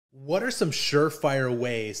What are some surefire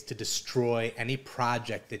ways to destroy any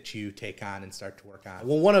project that you take on and start to work on?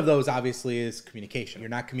 Well, one of those obviously is communication. You're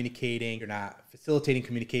not communicating, you're not facilitating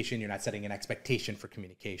communication, you're not setting an expectation for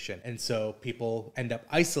communication. And so people end up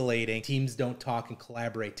isolating, teams don't talk and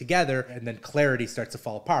collaborate together, and then clarity starts to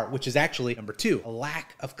fall apart, which is actually number two, a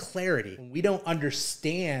lack of clarity. When we don't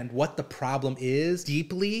understand what the problem is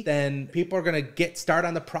deeply, then people are gonna start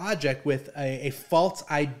on the project with a false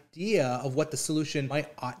idea of what the solution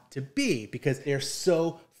ought to be, because they're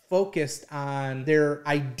so focused on their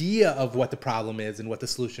idea of what the problem is and what the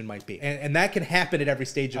solution might be. And that can happen at every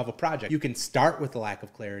stage of a project. You can start with a lack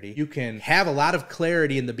of clarity. You can have a lot of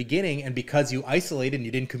clarity in the beginning, and because you isolated and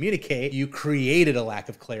you didn't communicate, you created a lack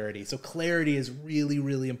of clarity. So clarity is really,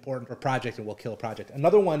 really important for a project and will kill a project.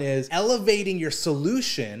 Another one is elevating your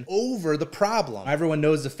solution over the problem. Everyone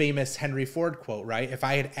knows the famous Henry Ford quote, right? If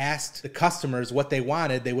I had asked the customers what they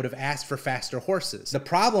wanted, they would have asked for faster horses. The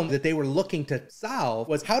problem that they were looking to solve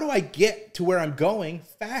was, how do I get to where I'm going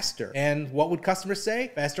faster? And what would customers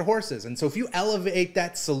say? Faster horses. And so if you elevate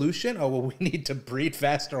that solution, oh, well, we need to breed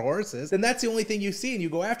faster horses, then that's the only thing you see and you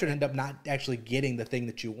go after it and end up not actually getting the thing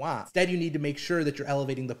that you want. Instead, you need to make sure that you're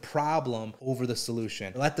elevating the problem over the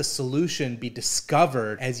solution. Let the solution be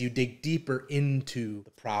discovered as you dig deeper into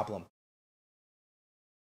the problem.